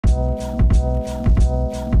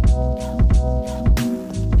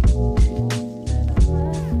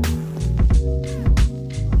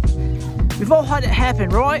We've all had it happen,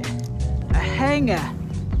 right? A hanger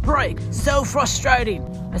break, so frustrating.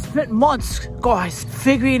 I spent months, guys,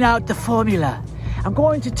 figuring out the formula. I'm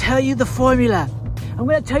going to tell you the formula. I'm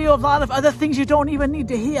going to tell you a lot of other things you don't even need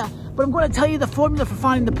to hear, but I'm going to tell you the formula for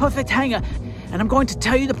finding the perfect hanger, and I'm going to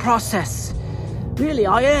tell you the process. Really,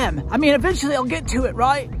 I am. I mean, eventually I'll get to it,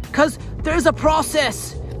 right? Because there's a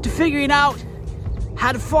process to figuring out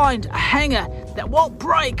how to find a hanger that won't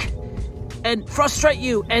break and frustrate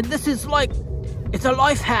you. And this is like, it's a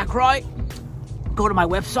life hack, right? Go to my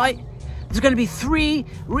website. There's going to be 3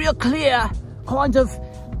 real clear kinds of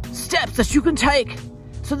steps that you can take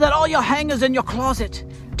so that all your hangers in your closet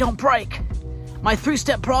don't break. My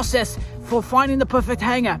 3-step process for finding the perfect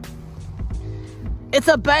hanger. It's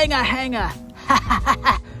a banger hanger.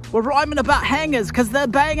 We're rhyming about hangers because they're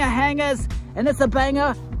banger hangers, and it's a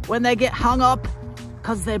banger when they get hung up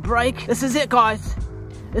because they break. This is it, guys.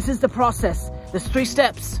 This is the process. There's 3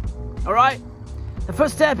 steps, all right? The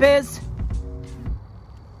first step is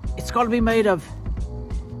it's got to be made of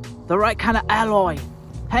the right kind of alloy.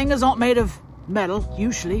 Hangers aren't made of metal,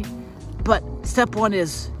 usually, but step 1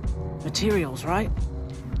 is materials, right?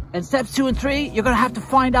 And steps 2 and 3, you're going to have to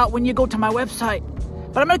find out when you go to my website.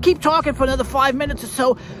 But I'm going to keep talking for another 5 minutes or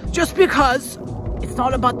so, just because it's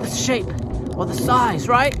not about the shape or the size,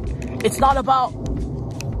 right? It's not about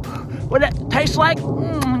what it tastes like.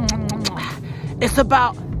 It's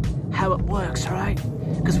about how it works, right?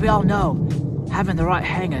 Because we all know having the right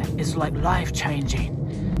hanger is like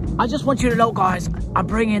life-changing. I just want you to know, guys, I'm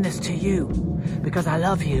bringing this to you because I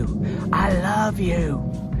love you. I love you.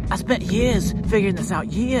 I spent years figuring this out.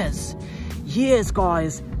 Years,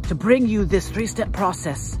 guys, to bring you this 3-step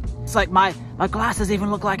process. It's like my glasses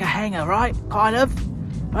even look like a hanger, right? Kind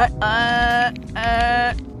of. Right?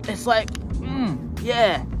 It's like,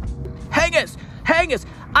 yeah. Hangers.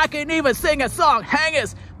 I can even sing a song.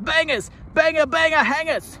 Hangers, bangers, banger,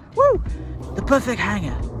 hangers. Woo! The perfect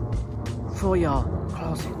hanger for your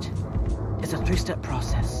closet is a 3-step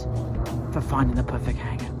process for finding the perfect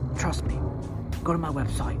hanger. Trust me. Go to my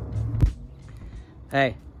website.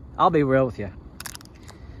 Hey, I'll be real with you.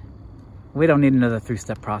 We don't need another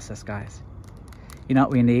 3-step process, guys. You know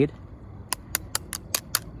what we need?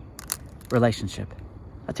 Relationship.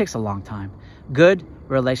 That takes a long time. Good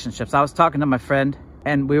relationships. I was talking to my friend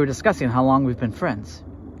and we were discussing how long we've been friends.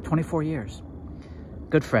 24 years.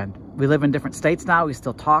 Good friend. We live in different states now. We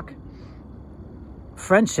still talk.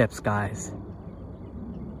 Friendships, guys.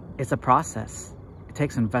 It's a process. It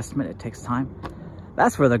takes investment. It takes time.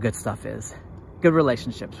 That's where the good stuff is. Good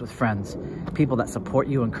relationships with friends, people that support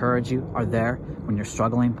you, encourage you, are there when you're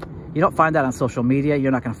struggling. You don't find that on social media.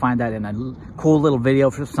 You're not going to find that in a cool little video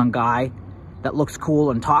from some guy that looks cool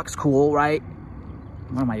and talks cool, right?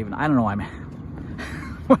 What am I even? I don't know why I'm...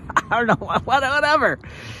 I don't know, whatever.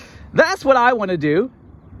 That's what I want to do.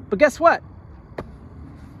 But guess what?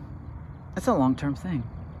 That's a long-term thing,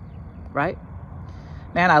 right?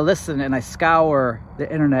 Man, I listen and I scour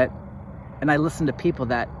the internet and I listen to people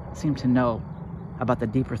that seem to know about the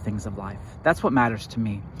deeper things of life. That's what matters to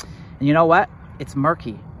me. And you know what? It's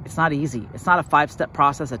murky. It's not easy. It's not a 5-step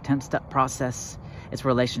process, a 10-step process. It's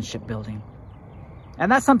relationship building.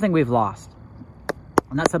 And that's something we've lost.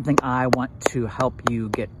 And that's something I want to help you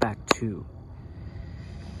get back to.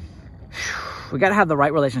 We got to have the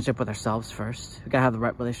right relationship with ourselves first. We got to have the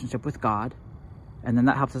right relationship with God. And then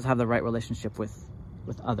that helps us have the right relationship with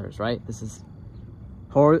others, right? This is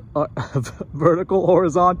vertical,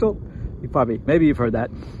 horizontal. Maybe you've heard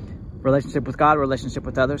that. Relationship with God, relationship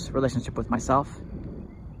with others, relationship with myself.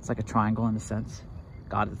 It's like a triangle in a sense.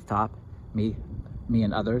 God at the top, me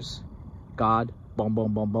and others. God, boom,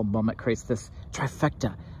 boom, boom, boom, boom. It creates this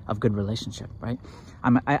trifecta of good relationship, right?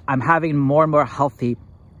 I'm having more and more healthy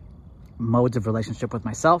modes of relationship with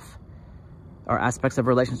myself, or aspects of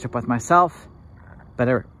relationship with myself,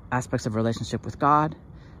 better aspects of relationship with God,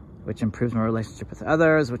 which improves my relationship with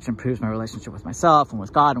others, which improves my relationship with myself and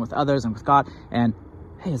with God and with others and with God. And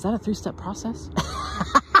hey, is that a 3-step process?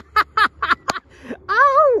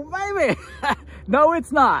 Oh, baby. No,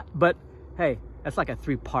 it's not. But hey, that's like a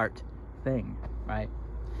 3-part thing, right?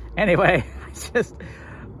 Anyway,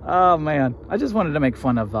 oh man, I just wanted to make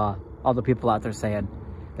fun of all the people out there saying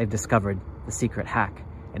they've discovered the secret hack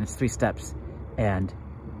and it's 3 steps. And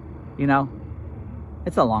you know,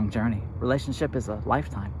 it's a long journey. Relationship is a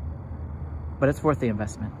lifetime, but it's worth the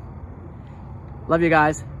investment. Love you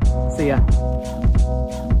guys. See ya.